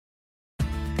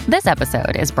This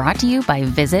episode is brought to you by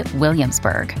Visit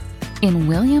Williamsburg. In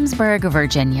Williamsburg,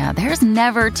 Virginia, there's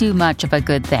never too much of a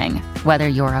good thing. Whether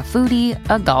you're a foodie,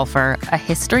 a golfer, a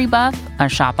history buff, a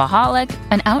shopaholic,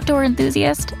 an outdoor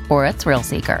enthusiast, or a thrill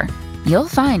seeker, you'll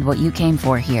find what you came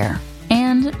for here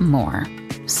and more.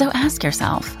 So ask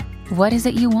yourself, what is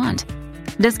it you want?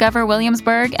 Discover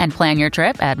Williamsburg and plan your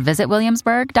trip at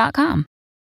visitwilliamsburg.com.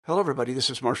 Hello, everybody.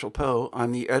 This is Marshall Poe.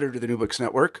 I'm the editor of the New Books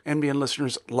Network. NBN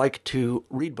listeners like to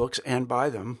read books and buy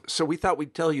them. So we thought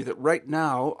we'd tell you that right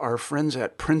now, our friends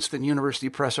at Princeton University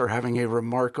Press are having a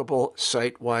remarkable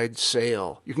site-wide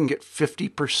sale. You can get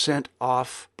 50%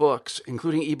 off books,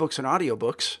 including ebooks and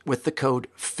audiobooks, with the code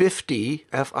 50,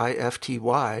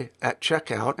 F-I-F-T-Y, at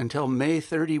checkout until May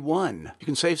 31. You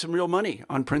can save some real money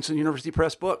on Princeton University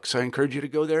Press books. I encourage you to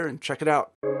go there and check it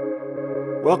out.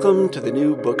 Welcome to the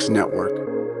New Books Network.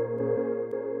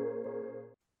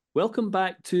 Welcome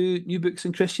back to New Books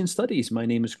in Christian Studies. My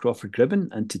name is Crawford Gribben,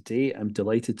 and today I'm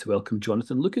delighted to welcome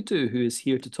Jonathon Lookadoo, who is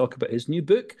here to talk about his new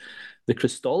book, The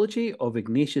Christology of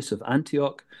Ignatius of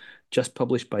Antioch, just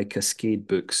published by Cascade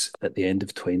Books at the end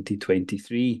of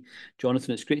 2023.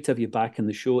 Jonathon, it's great to have you back in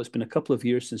the show. It's been a couple of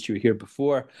years since you were here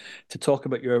before to talk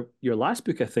about your last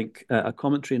book, I think, a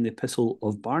commentary on the Epistle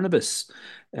of Barnabas,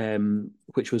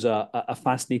 which was a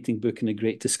fascinating book and a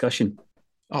great discussion.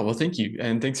 Oh, well, thank you.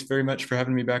 And thanks very much for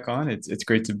having me back on. It's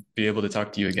great to be able to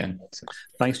talk to you again. So.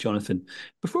 Thanks, Jonathon.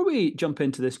 Before we jump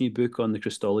into this new book on the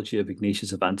Christology of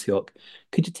Ignatius of Antioch,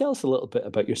 could you tell us a little bit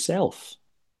about yourself?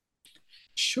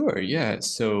 Sure, yeah.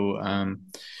 So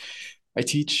I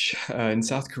teach in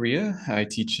South Korea. I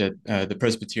teach at the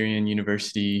Presbyterian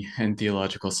University and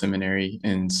Theological Seminary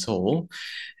in Seoul.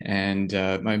 And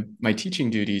my teaching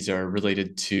duties are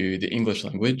related to the English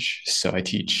language. So I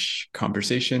teach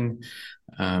conversation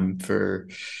for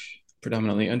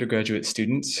predominantly undergraduate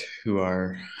students who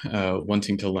are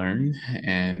wanting to learn.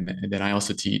 And then I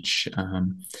also teach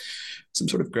some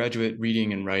sort of graduate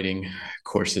reading and writing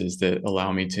courses that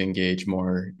allow me to engage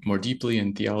more deeply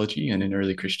in theology and in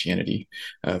early Christianity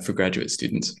for graduate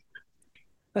students.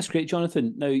 That's great,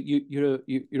 Jonathon. Now, you're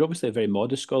obviously a very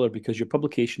modest scholar because your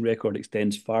publication record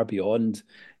extends far beyond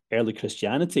early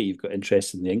Christianity. You've got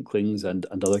interest in the Inklings and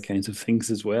other kinds of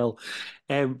things as well.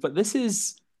 But this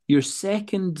is your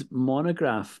second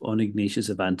monograph on Ignatius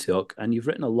of Antioch, and you've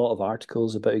written a lot of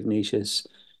articles about Ignatius.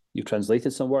 You've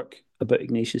translated some work about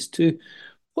Ignatius too.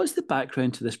 What's the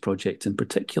background to this project in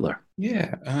particular?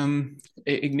 Yeah,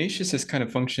 Ignatius has kind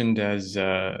of functioned as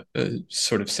a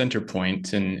sort of center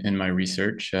point in my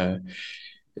research.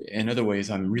 In other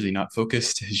ways, I'm really not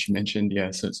focused, as you mentioned.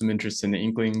 Yeah, so some interest in the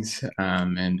Inklings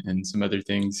and some other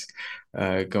things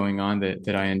going on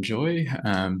that I enjoy.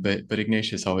 But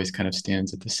Ignatius always kind of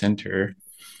stands at the center.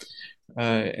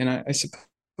 And I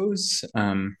suppose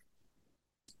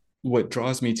what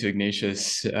draws me to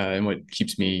Ignatius and what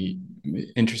keeps me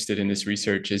interested in this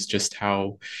research is just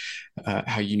how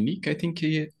unique I think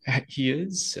he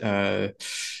is.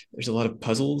 There's a lot of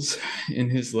puzzles in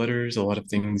his letters, a lot of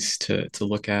things to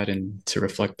look at and to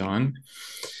reflect on.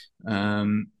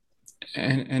 And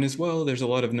as well, there's a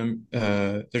lot of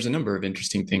there's a number of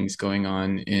interesting things going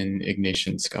on in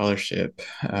Ignatian scholarship,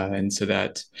 and so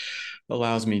that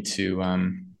allows me to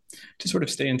sort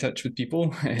of stay in touch with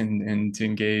people and to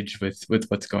engage with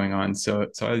what's going on. So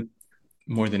I,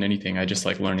 more than anything, I just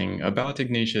like learning about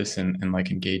Ignatius and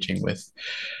like engaging with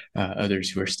others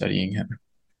who are studying him.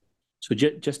 So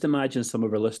just imagine some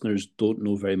of our listeners don't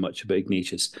know very much about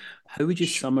Ignatius. How would you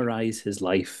summarize his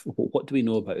life? What do we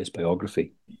know about his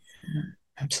biography?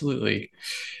 Absolutely.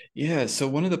 Yeah. So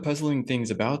one of the puzzling things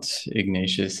about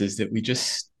Ignatius is that we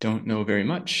just don't know very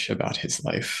much about his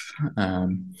life.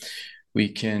 We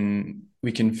can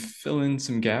fill in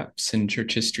some gaps, and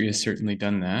church history has certainly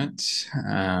done that.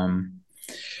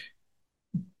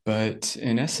 But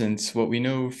in essence, what we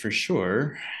know for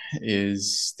sure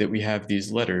is that we have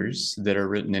these letters that are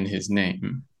written in his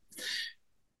name.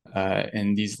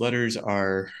 And these letters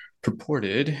are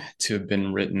purported to have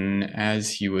been written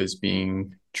as he was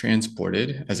being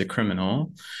transported as a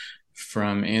criminal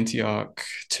from Antioch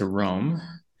to Rome.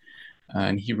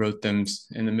 And he wrote them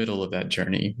in the middle of that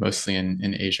journey, mostly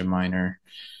in Asia Minor,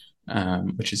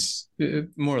 which is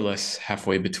more or less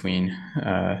halfway between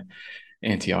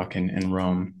Antioch and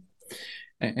Rome.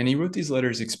 And he wrote these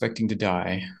letters expecting to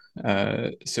die.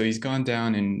 So he's gone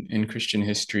down in Christian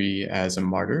history as a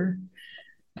martyr.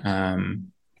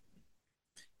 And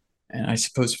I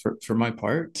suppose for my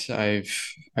part,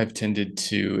 I've tended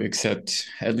to accept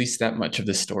at least that much of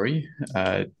the story.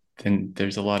 Then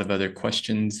there's a lot of other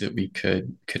questions that we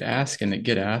could ask and that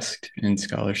get asked in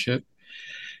scholarship.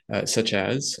 such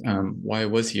as why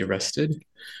was he arrested?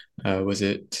 Was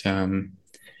it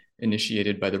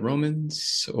initiated by the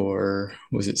Romans, or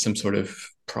was it some sort of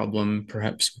problem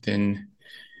perhaps within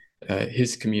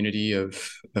his community of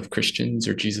Christians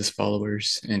or Jesus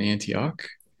followers in Antioch?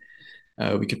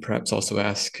 We could perhaps also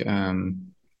ask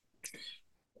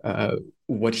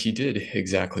what he did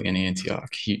exactly in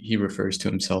Antioch. He refers to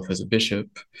himself as a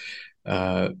bishop,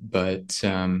 but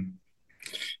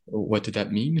what did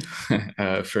that mean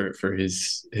for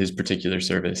his particular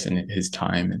service and his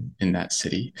time in that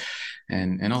city?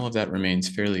 And all of that remains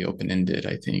fairly open-ended,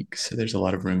 I think. So there's a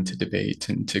lot of room to debate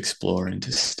and to explore and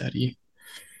to study.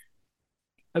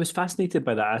 I was fascinated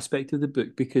by that aspect of the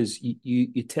book because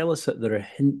you tell us that there are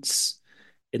hints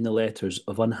in the letters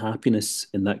of unhappiness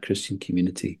in that Christian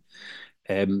community.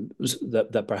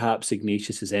 That perhaps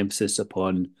Ignatius's emphasis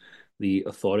upon the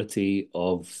authority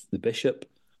of the bishop,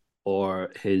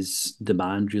 or his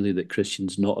demand really that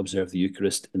Christians not observe the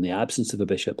Eucharist in the absence of a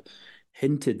bishop,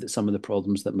 hinted at some of the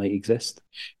problems that might exist.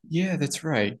 Yeah, that's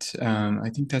right. I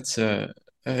think that's a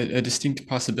distinct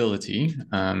possibility,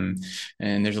 and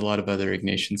there's a lot of other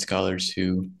Ignatian scholars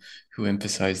who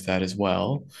emphasize that as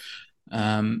well.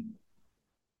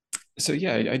 So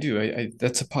yeah, I do.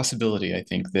 That's a possibility. I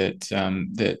think that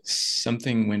that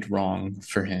something went wrong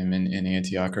for him in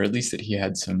Antioch, or at least that he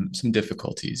had some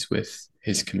difficulties with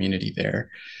his community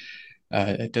there.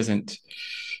 It doesn't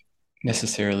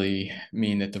necessarily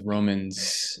mean that the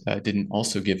Romans didn't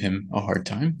also give him a hard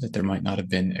time, that there might not have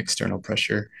been external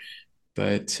pressure,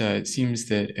 but it seems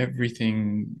that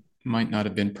everything might not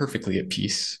have been perfectly at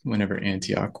peace whenever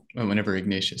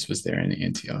Ignatius was there in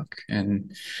Antioch.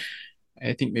 And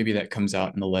I think maybe that comes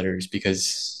out in the letters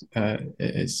because,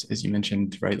 as you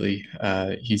mentioned rightly,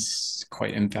 he's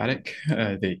quite emphatic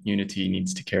that unity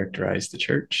needs to characterize the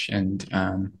church, and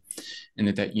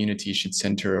that unity should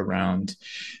center around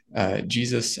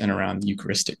Jesus and around the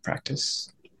Eucharistic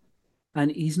practice.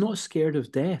 And he's not scared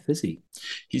of death, is he?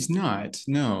 He's not,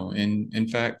 no. In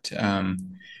fact,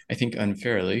 I think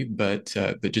unfairly, but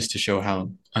just to show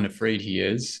how unafraid he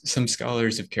is, some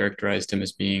scholars have characterized him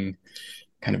as being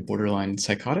kind of borderline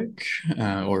psychotic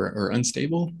or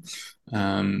unstable,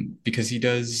 because he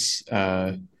does.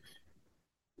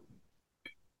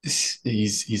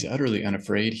 He's utterly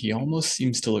unafraid. He almost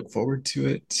seems to look forward to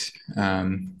it.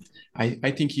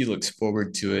 I think he looks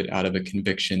forward to it out of a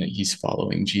conviction that he's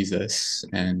following Jesus,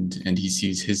 and he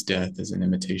sees his death as an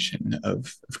imitation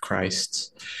of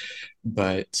Christ's.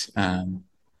 But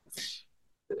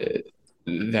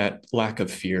that lack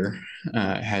of fear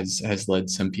has led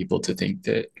some people to think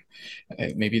that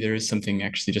maybe there is something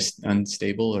actually just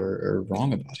unstable or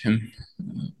wrong about him.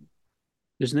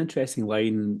 There's an interesting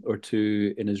line or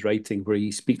two in his writing where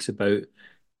he speaks about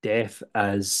death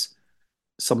as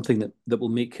something that will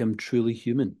make him truly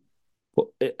human.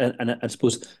 And I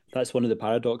suppose that's one of the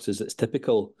paradoxes that's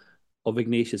typical of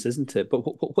Ignatius, isn't it? But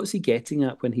what's he getting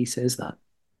at when he says that?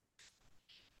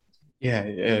 Yeah,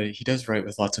 he does write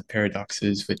with lots of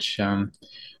paradoxes, which often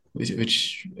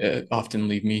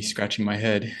leave me scratching my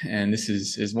head, and this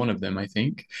is one of them, I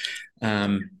think.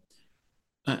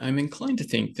 I'm inclined to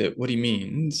think that what he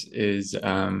means is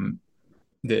that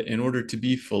in order to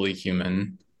be fully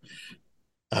human,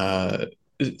 uh,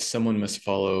 someone must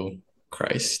follow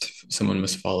Christ, someone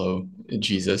must follow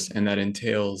Jesus, and that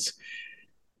entails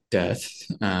death.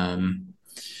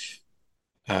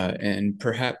 And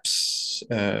perhaps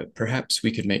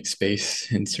we could make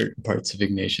space in certain parts of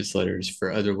Ignatius' letters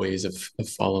for other ways of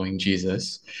following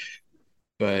Jesus.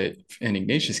 But in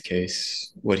Ignatius'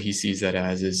 case, what he sees that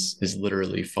as is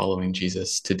literally following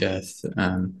Jesus to death,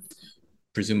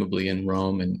 presumably in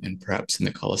Rome and perhaps in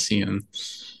the Colosseum.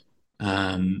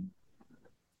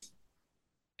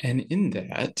 And in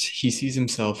that, he sees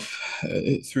himself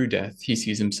through death. He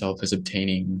sees himself as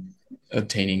obtaining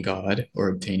God or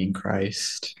obtaining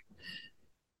Christ.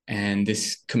 And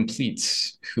this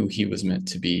completes who he was meant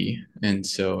to be. And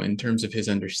so, in terms of his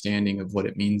understanding of what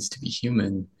it means to be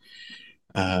human,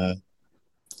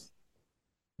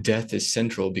 death is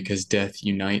central because death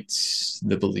unites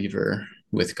the believer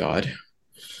with God.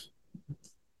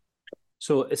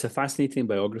 So it's a fascinating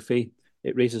biography.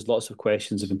 It raises lots of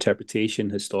questions of interpretation,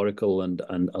 historical and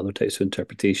other types of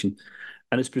interpretation.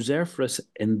 And it's preserved for us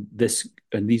in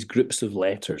these groups of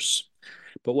letters.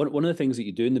 But one of the things that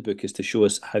you do in the book is to show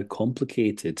us how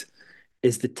complicated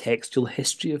is the textual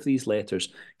history of these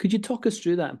letters. Could you talk us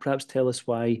through that and perhaps tell us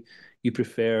why you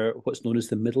prefer what's known as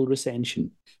the middle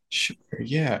recension? Sure,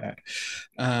 yeah.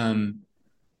 So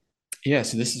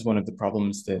this is one of the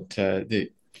problems that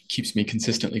keeps me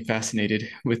consistently fascinated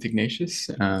with Ignatius.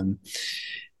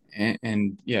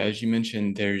 And yeah, as you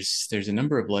mentioned, there's a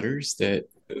number of letters that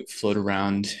float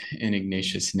around in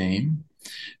Ignatius' name.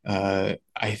 I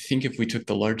think if we took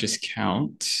the largest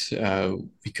count,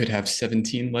 we could have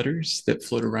 17 letters that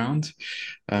float around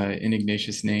in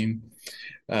Ignatius' name.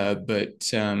 But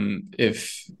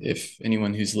if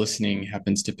anyone who's listening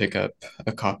happens to pick up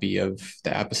a copy of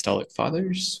the Apostolic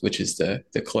Fathers, which is the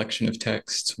collection of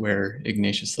texts where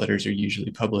Ignatius letters are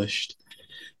usually published,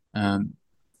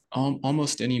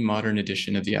 almost any modern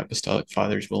edition of the Apostolic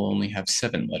Fathers will only have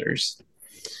 7 letters.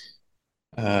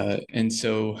 And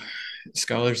so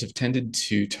scholars have tended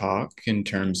to talk in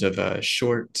terms of a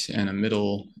short and a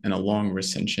middle and a long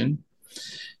recension.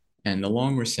 And the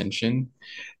long recension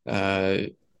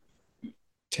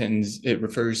it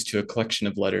refers to a collection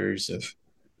of letters of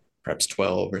perhaps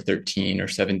 12 or 13 or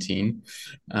 17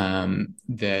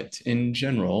 that in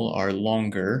general are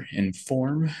longer in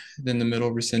form than the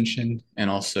middle recension and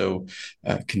also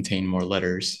contain more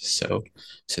letters. So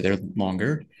they're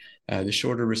longer. The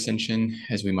shorter recension,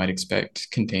 as we might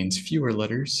expect, contains fewer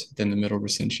letters than the middle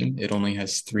recension. It only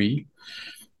has 3.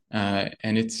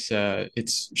 And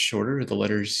it's shorter. The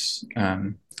letters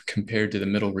compared to the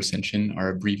middle recension are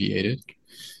abbreviated.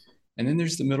 And then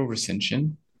there's the middle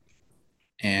recension.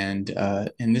 And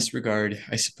in this regard,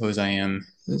 I suppose I am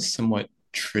somewhat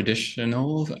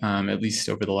traditional, at least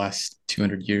over the last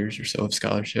 200 years or so of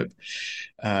scholarship.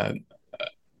 A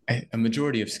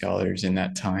majority of scholars in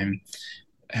that time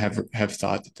have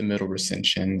thought that the middle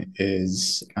recension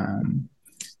is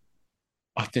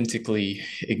authentically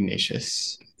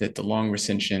Ignatius, that the long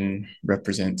recension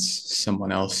represents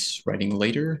someone else writing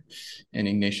later in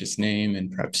Ignatius' name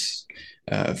and perhaps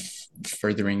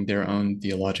furthering their own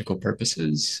theological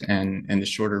purposes, and the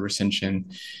shorter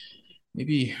recension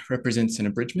maybe represents an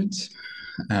abridgment.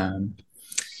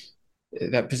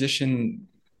 That position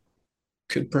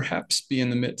could perhaps be in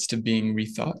the midst of being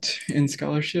rethought in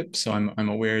scholarship. So I'm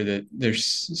aware that there's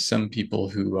some people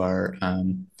who are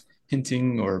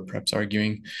hinting or perhaps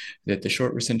arguing that the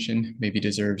short recension maybe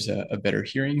deserves a better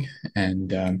hearing.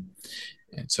 And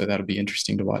so that'll be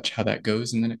interesting to watch how that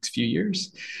goes in the next few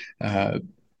years.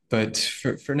 But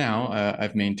for now,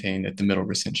 I've maintained that the middle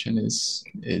recension is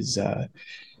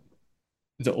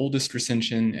the oldest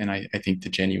recension, and I think the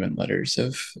genuine letters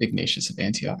of Ignatius of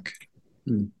Antioch.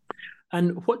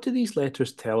 And what do these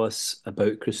letters tell us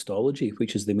about Christology,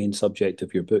 which is the main subject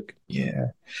of your book? Yeah.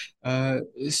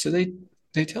 So they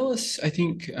tell us, I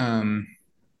think,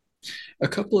 a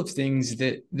couple of things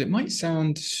that might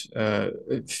sound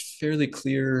fairly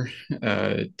clear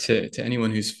to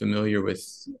anyone who's familiar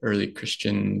with early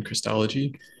Christian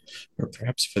Christology, or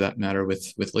perhaps for that matter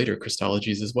with later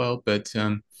Christologies as well. But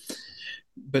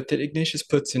that Ignatius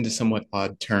puts into somewhat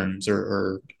odd terms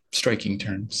or striking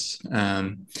terms.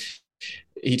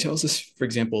 He tells us, for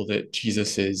example, that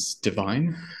Jesus is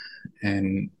divine,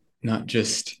 and not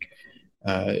just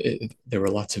there were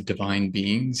lots of divine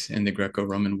beings in the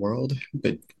Greco-Roman world,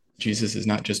 but Jesus is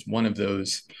not just one of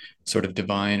those sort of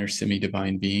divine or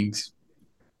semi-divine beings,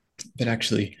 but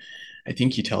actually, I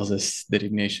think he tells us that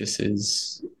Ignatius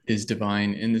is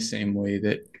divine in the same way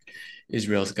that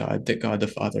Israel's God, that God the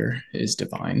Father is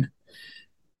divine.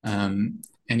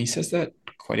 And he says that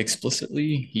quite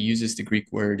explicitly. He uses the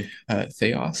Greek word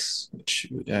theos, which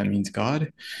means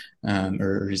God,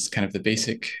 or is kind of the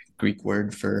basic Greek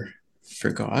word for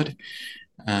God.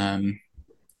 And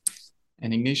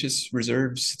Ignatius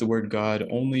reserves the word God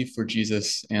only for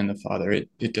Jesus and the Father.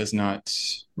 It does not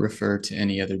refer to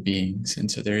any other beings. And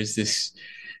so there is this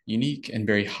unique and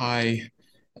very high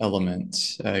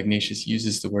element. Ignatius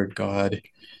uses the word God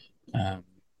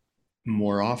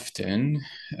more often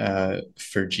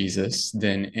for Jesus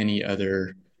than any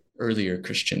other earlier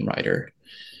Christian writer.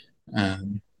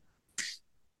 And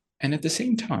at the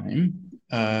same time,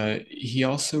 he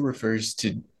also refers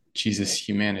to Jesus'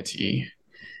 humanity,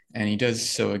 and he does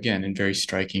so again in very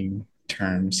striking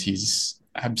terms. He's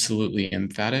absolutely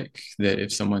emphatic that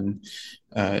if someone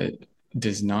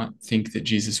does not think that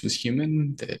Jesus was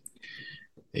human, that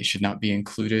they should not be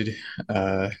included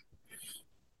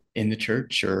in the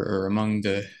church or among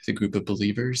the group of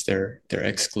believers. They're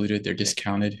excluded, they're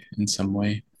discounted in some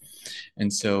way.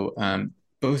 And so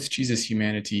both Jesus'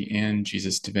 humanity and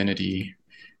Jesus' divinity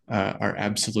are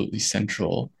absolutely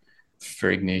central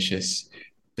for Ignatius,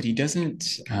 but he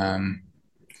doesn't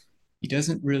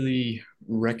really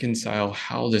reconcile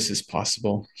how this is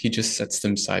possible. He just sets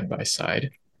them side by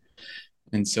side.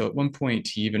 And so at one point,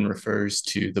 he even refers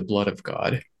to the blood of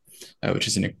God, which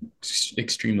is an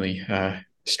extremely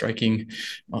striking,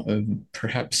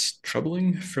 perhaps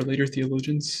troubling for later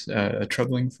theologians, a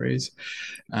troubling phrase.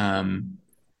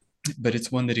 but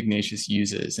it's one that Ignatius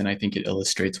uses, and I think it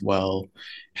illustrates well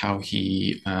how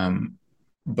he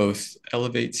both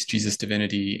elevates Jesus'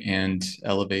 divinity and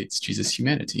elevates Jesus'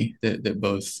 humanity. That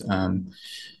both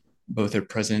are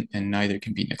present and neither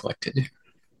can be neglected.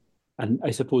 And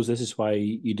I suppose this is why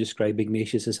you describe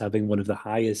Ignatius as having one of the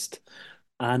highest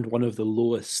and one of the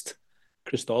lowest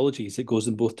Christologies. It goes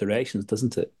in both directions,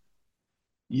 doesn't it?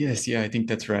 Yes, yeah, I think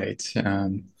that's right.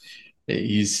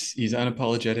 He's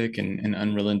unapologetic and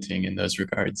unrelenting in those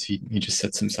regards. He just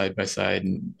sets them side by side,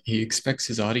 and he expects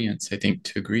his audience, I think,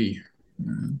 to agree.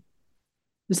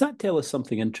 Does that tell us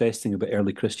something interesting about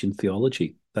early Christian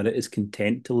theology, that it is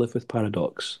content to live with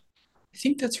paradox? I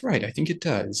think that's right. I think it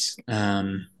does.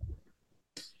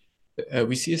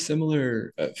 We see a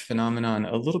similar phenomenon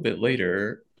a little bit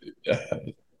later,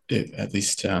 at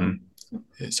least.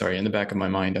 Sorry, in the back of my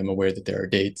mind, I'm aware that there are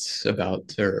dates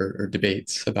about or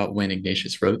debates about when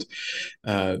Ignatius wrote.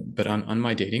 But on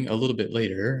my dating, a little bit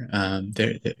later,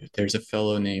 there's a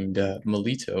fellow named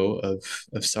Melito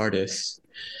of Sardis,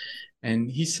 and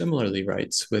he similarly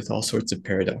writes with all sorts of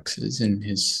paradoxes in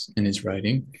his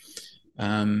writing.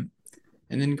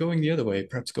 And then going the other way,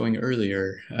 perhaps going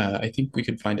earlier, I think we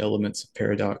could find elements of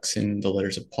paradox in the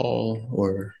letters of Paul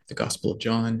or the Gospel of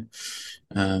John.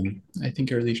 I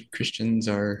think early Christians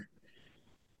are,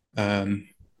 to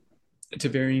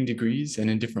varying degrees and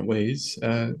in different ways,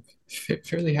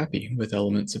 fairly happy with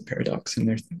elements of paradox in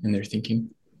their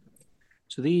thinking.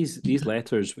 So these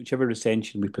letters, whichever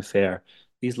recension we prefer,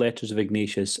 these letters of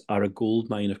Ignatius are a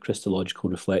goldmine of Christological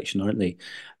reflection, aren't they?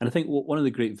 And I think one of the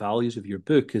great values of your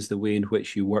book is the way in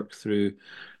which you work through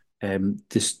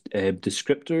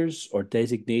descriptors or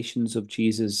designations of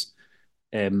Jesus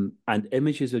and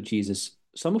images of Jesus,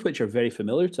 some of which are very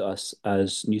familiar to us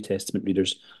as New Testament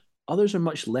readers. Others are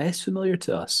much less familiar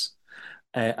to us,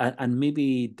 and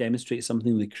maybe demonstrate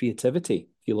something of the creativity,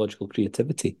 theological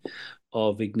creativity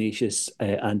of Ignatius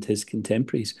and his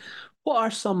contemporaries. What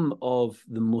are some of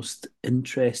the most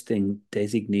interesting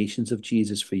designations of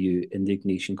Jesus for you in the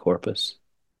Ignatian corpus?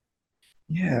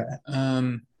 Yeah.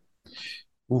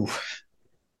 Ooh.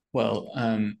 Well,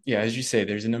 yeah, as you say,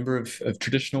 there's a number of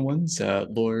traditional ones.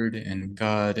 Lord and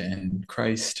God and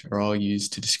Christ are all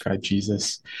used to describe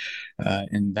Jesus,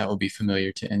 and that will be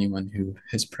familiar to anyone who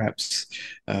has perhaps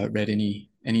read any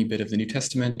bit of the New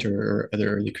Testament or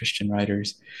other early Christian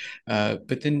writers.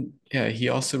 But then, yeah, he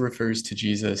also refers to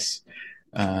Jesus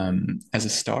as a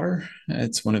star.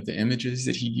 It's one of the images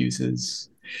that he uses.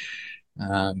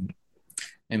 Um,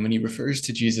 and when he refers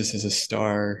to Jesus as a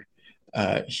star,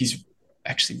 he's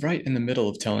actually right in the middle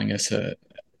of telling us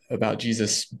about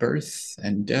Jesus' birth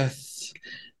and death.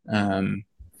 Um,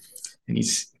 and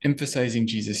he's emphasizing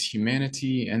Jesus'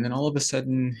 humanity. And then all of a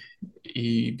sudden,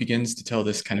 he begins to tell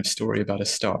this kind of story about a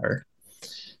star.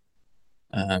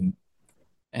 And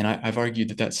I've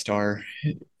argued that star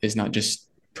is not just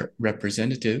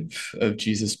representative of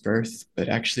Jesus' birth, but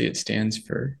actually it stands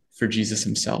for Jesus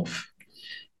himself.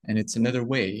 And it's another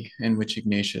way in which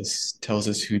Ignatius tells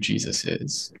us who Jesus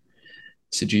is.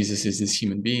 So Jesus is this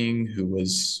human being who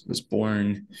was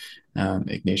born.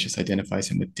 Ignatius identifies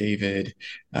him with David.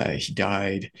 He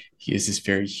died. He is this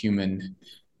very human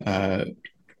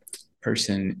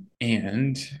person.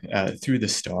 And through the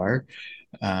star,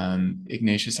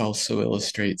 Ignatius also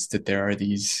illustrates that there are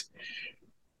these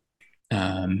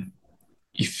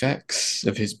effects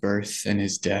of his birth and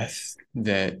his death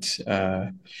that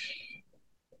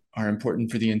are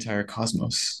important for the entire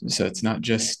cosmos. So it's not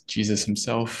just Jesus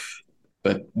himself,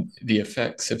 but the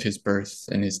effects of his birth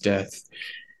and his death.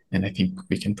 And I think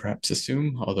we can perhaps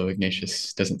assume, although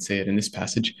Ignatius doesn't say it in this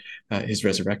passage, his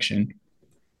resurrection.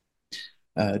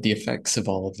 The effects of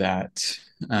all of that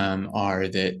are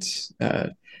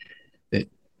that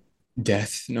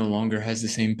death no longer has the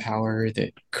same power,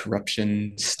 that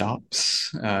corruption stops,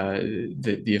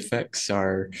 that the effects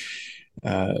are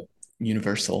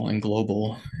universal and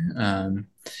global, and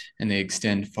they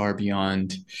extend far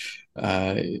beyond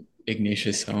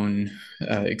Ignatius' own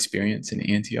experience in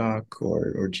Antioch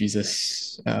or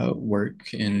Jesus'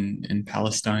 work in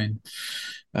Palestine.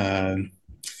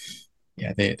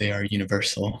 Yeah, they are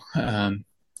universal.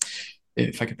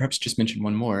 If I could perhaps just mention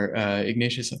one more,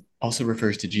 Ignatius also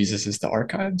refers to Jesus as the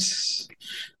archives.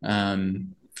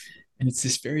 And it's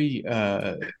this very,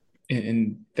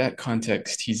 in that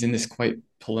context, he's in this quite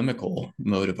polemical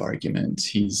mode of argument.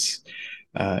 He's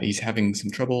having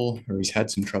some trouble, or he's had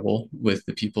some trouble with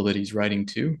the people that he's writing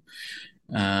to.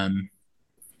 And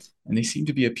they seem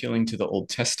to be appealing to the Old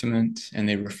Testament, and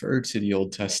they refer to the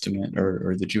Old Testament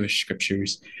or the Jewish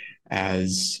scriptures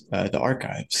as the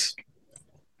archives.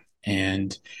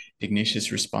 And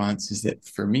Ignatius' response is that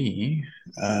for me,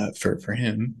 for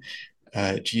him,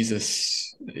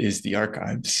 Jesus is the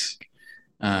archives,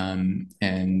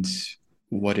 and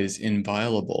what is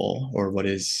inviolable, or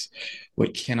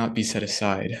what cannot be set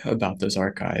aside about those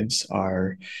archives,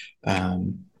 are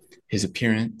his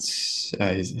appearance,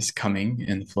 his coming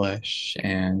in the flesh,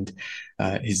 and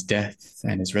his death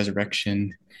and his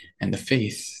resurrection, and the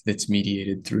faith that's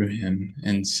mediated through him.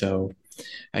 And so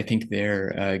I think there,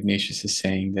 Ignatius is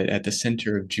saying that at the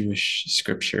center of Jewish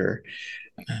scripture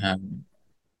um,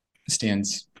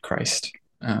 stands Christ,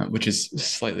 which is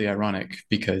slightly ironic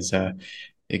because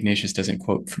Ignatius doesn't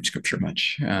quote from scripture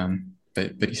much,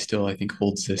 but he still, I think,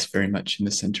 holds this very much in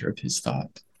the center of his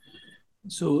thought.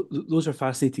 So those are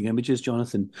fascinating images,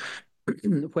 Jonathan.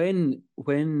 When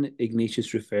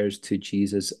Ignatius refers to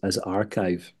Jesus as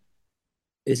archive,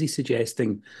 is he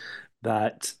suggesting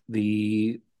that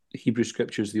the Hebrew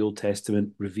Scriptures, the Old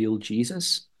Testament, reveal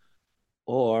Jesus,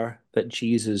 or that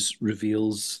Jesus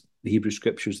reveals the Hebrew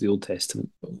Scriptures, the Old Testament?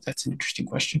 That's an interesting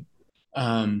question.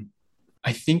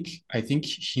 I think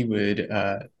he would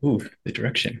the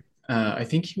direction. I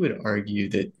think he would argue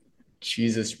that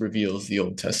Jesus reveals the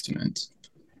Old Testament,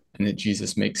 and that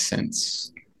Jesus makes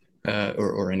sense,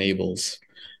 or enables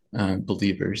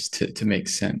believers to make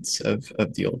sense of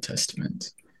the Old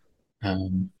Testament.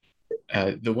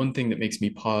 The one thing that makes me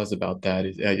pause about that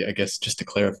is, I guess, just to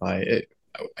clarify,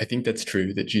 I think that's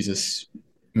true that Jesus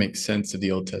makes sense of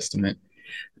the Old Testament.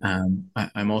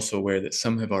 I'm also aware that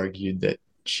some have argued that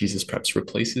Jesus perhaps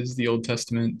replaces the Old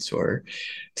Testament or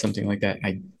something like that.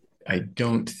 I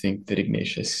don't think that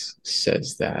Ignatius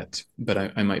says that, but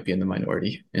I might be in the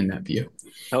minority in that view.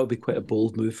 That would be quite a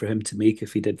bold move for him to make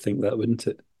if he did think that, wouldn't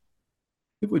it?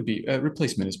 It would be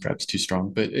replacement is perhaps too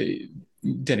strong, but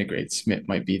denigrates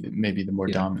might be maybe the more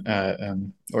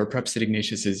or perhaps that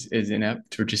Ignatius is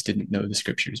inept or just didn't know the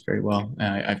scriptures very well.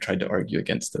 I've tried to argue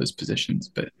against those positions,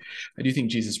 but I do think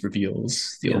Jesus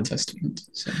reveals the Old Testament.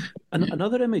 So,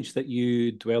 Another image that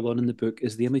you dwell on in the book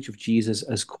is the image of Jesus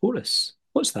as chorus.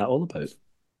 What's that all about?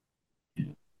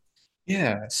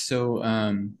 Yeah. So,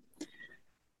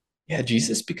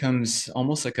 Jesus becomes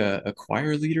almost like a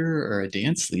choir leader or a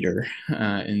dance leader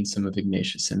in some of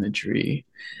Ignatius' imagery.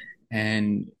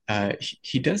 And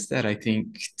he does that, I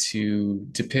think, to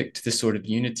depict the sort of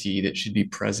unity that should be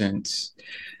present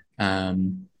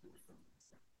um,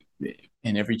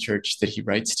 in every church that he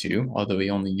writes to, although he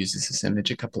only uses this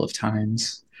image a couple of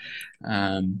times.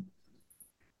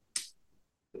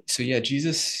 So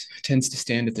Jesus tends to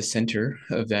stand at the center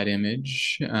of that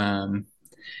image,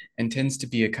 and tends to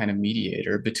be a kind of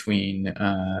mediator between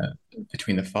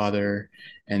the Father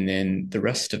and then the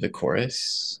rest of the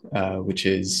chorus, which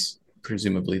is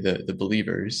presumably the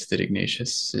believers that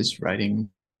Ignatius is writing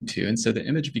to. And so the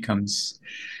image becomes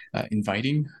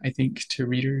inviting, I think, to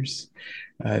readers,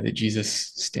 that Jesus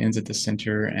stands at the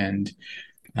center, and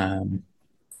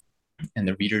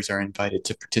the readers are invited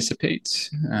to participate.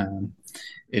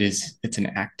 It's an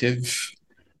active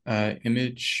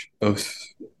image, both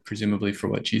presumably for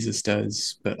what Jesus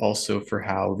does, but also for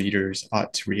how readers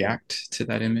ought to react to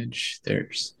that image.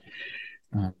 There's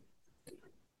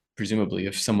presumably,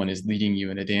 if someone is leading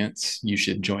you in a dance, you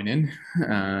should join in,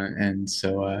 and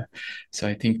so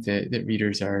I think that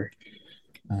readers are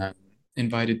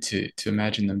invited to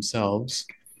imagine themselves.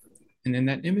 And then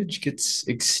that image gets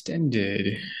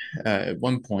extended at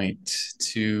one point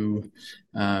to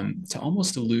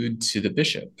almost allude to the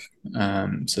bishop,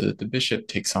 so that the bishop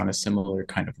takes on a similar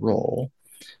kind of role.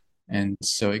 And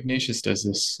so Ignatius does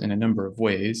this in a number of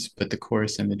ways, but the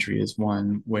chorus imagery is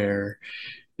one where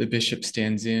the bishop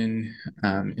stands in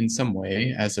some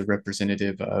way as a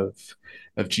representative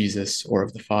of Jesus or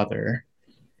of the Father,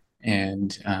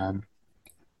 and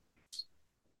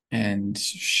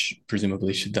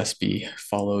presumably should thus be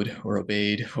followed or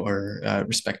obeyed or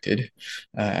respected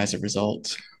as a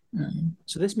result.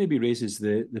 So this maybe raises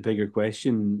the bigger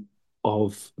question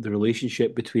of the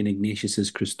relationship between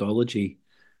Ignatius's Christology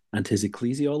and his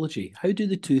ecclesiology. How do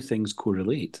the two things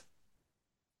correlate?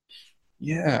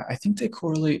 Yeah, I think they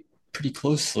correlate pretty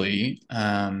closely.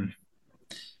 And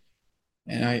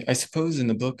I suppose in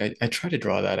the book, I try to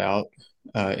draw that out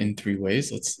in three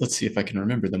ways. Let's see if I can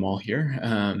remember them all here.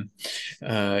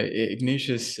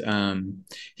 Ignatius,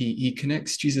 he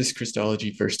connects Jesus'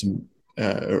 Christology first and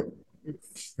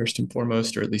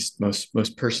foremost, or at least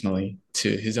most personally,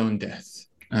 to his own death.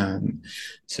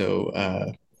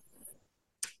 So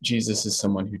Jesus is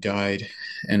someone who died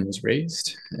and was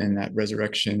raised, and that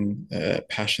resurrection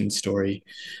passion story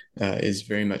is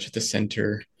very much at the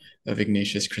center of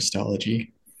Ignatius'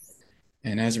 Christology.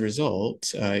 And as a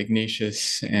result,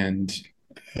 Ignatius and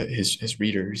his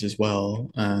readers as well,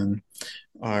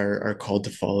 are called to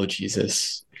follow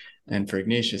Jesus. And for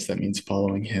Ignatius, that means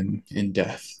following him in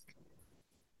death.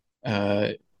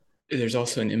 There's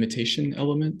also an imitation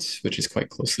element, which is quite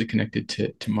closely connected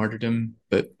to martyrdom,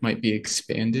 but might be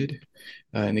expanded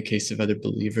in the case of other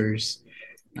believers.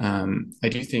 I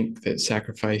do think that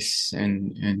sacrifice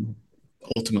and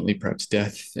ultimately perhaps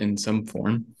death in some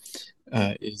form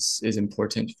is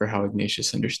important for how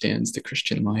Ignatius understands the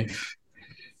Christian life.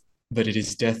 But it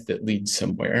is death that leads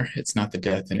somewhere. It's not the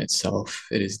death in itself.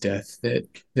 It is death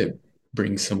that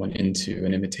brings someone into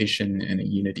an imitation and a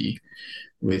unity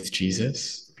with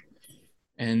Jesus.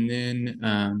 And then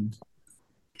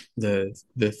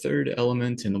the third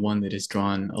element, and the one that has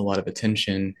drawn a lot of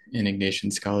attention in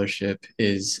Ignatian scholarship,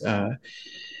 is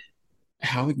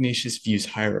how Ignatius views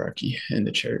hierarchy in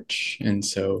the church. And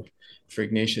so for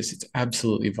Ignatius, it's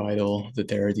absolutely vital that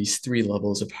there are these three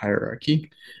levels of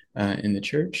hierarchy in the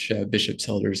church. Bishops,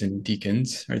 elders, and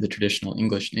deacons are the traditional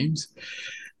English names.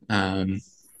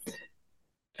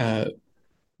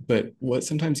 But what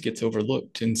sometimes gets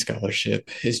overlooked in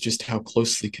scholarship is just how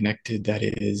closely connected that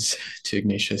is to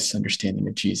Ignatius' understanding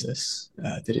of Jesus,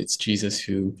 that it's Jesus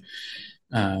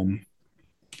um,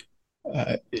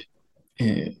 uh,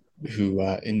 who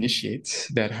initiates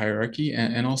that hierarchy,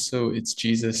 and also it's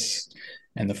Jesus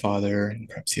and the Father and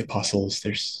perhaps the apostles.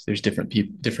 There's different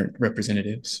people, different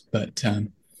representatives, but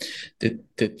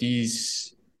that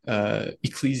these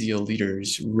ecclesial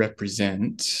leaders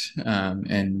represent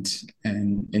and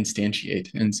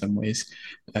instantiate in some ways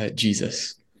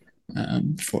Jesus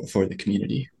for the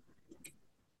community.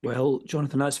 Well,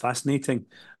 Jonathan, that's fascinating.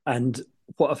 And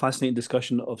what a fascinating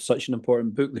discussion of such an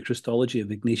important book, The Christology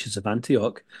of Ignatius of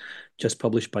Antioch, just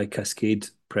published by Cascade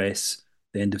Press,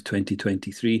 the end of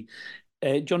 2023.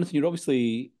 Jonathan, you're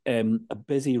obviously a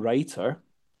busy writer.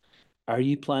 Are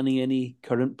you planning any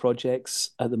current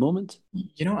projects at the moment?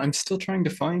 I'm still trying to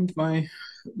find my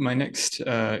next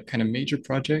kind of major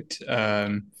project.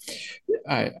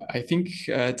 I think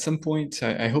at some point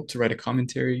I hope to write a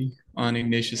commentary on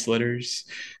Ignatius' letters.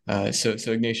 So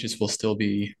Ignatius will still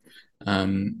be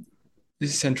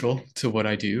central to what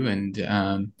I do, and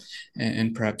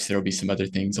perhaps there will be some other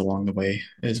things along the way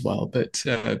as well. But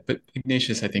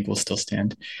Ignatius, I think, will still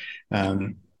stand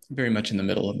very much in the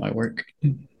middle of my work.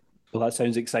 Well, that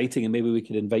sounds exciting, and maybe we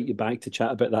could invite you back to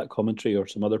chat about that commentary or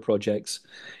some other projects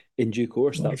in due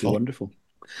course. That would be wonderful.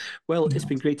 Well, it's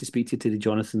been great to speak to you today,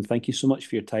 Jonathan. Thank you so much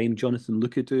for your time. Jonathon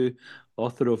Lookadoo,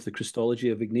 author of The Christology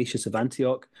of Ignatius of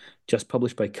Antioch, just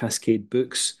published by Cascade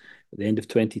Books at the end of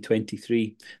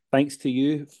 2023. Thanks to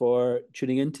you for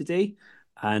tuning in today,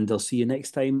 and I'll see you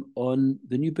next time on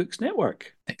the New Books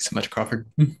Network. Thanks so much, Crawford.